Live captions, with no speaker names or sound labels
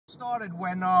Started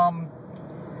when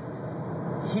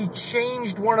he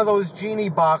changed one of those genie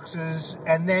boxes,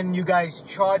 and then you guys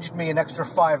charged me an extra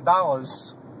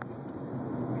 $5.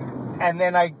 And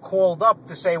then I called up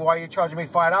to say, why are you charging me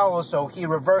 $5? So he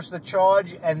reversed the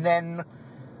charge, and then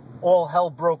all hell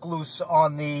broke loose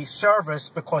on the service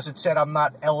because it said I'm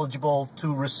not eligible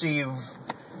to receive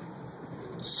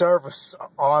service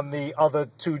on the other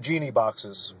two genie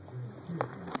boxes.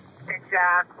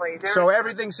 Exactly. So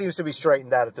everything seems to be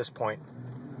straightened out at this point.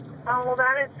 Oh, well,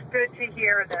 that is good to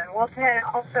hear then. Well,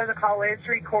 also the call is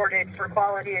recorded for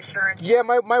quality assurance. Yeah,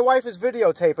 my wife is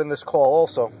videotaping this call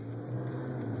also.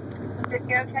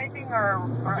 Videotaping or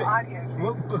audio?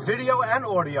 Well, video and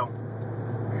audio.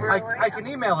 Really? I can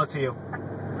email it to you.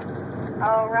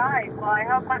 All right. Well, I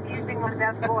hope I'm using my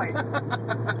best voice.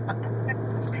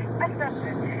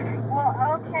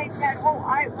 Well, okay, Ted. Well,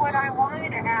 what I wanted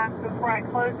to ask before I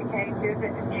close the case is,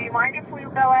 do you mind if we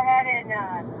go ahead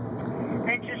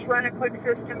and just run a quick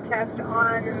system test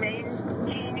on the main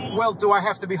genie? Well, do I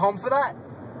have to be home for that?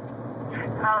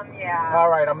 Yeah. All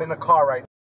right, I'm in the car right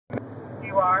now.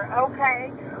 You are?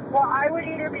 Okay. Well, I would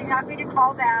either be happy to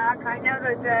call back. I know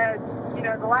that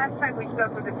the last time we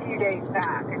spoke was a few days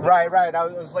back. Right. I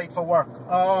was late for work.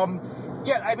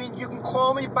 Yeah, I mean, you can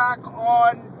call me back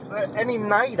on any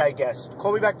night, I guess.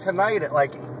 Call me back tonight at,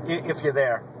 like, if you're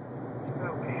there.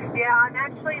 Yeah, I'm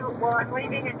I'm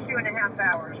leaving in 2.5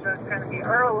 hours, so it's going to be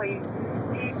early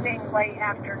evening, late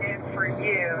afternoon for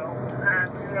you.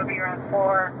 It'll be around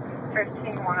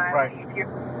 4:15 when I leave you.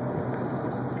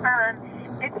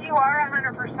 If you are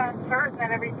 100% certain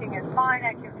that everything is fine,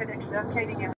 I can finish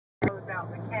updating and close out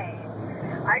the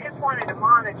case. I just wanted to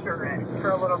monitor it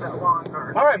for a little bit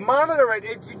longer. All right, monitor it.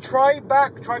 If you try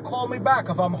call me back.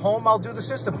 If I'm home, I'll do the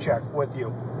system check with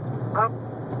you.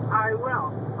 I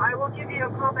will. I will give you a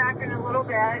call back in a little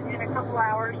bit, in a couple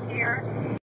hours here.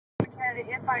 And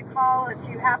if I call, if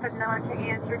you happen not to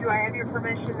answer, do I have your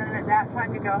permission then at that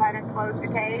time to go ahead and close the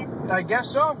case? I guess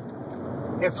so.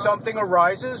 If something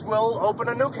arises, we'll open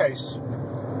a new case.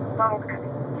 Okay.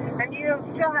 And you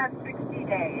still have 60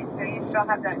 days, so you still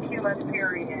have that 2-month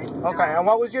period. Okay, and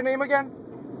what was your name again?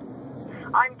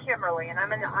 I'm Kimberly, and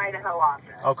I'm in the Idaho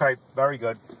office. Okay, very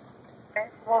good. Okay.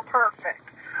 Well, perfect.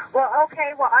 Well,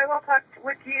 okay, well, I will talk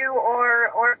with you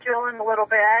or Jill in a little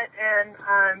bit, and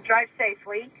drive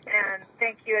safely, and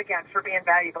thank you again for being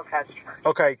valuable customers.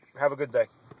 Okay, have a good day.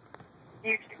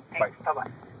 You too. Thanks.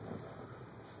 Bye-bye.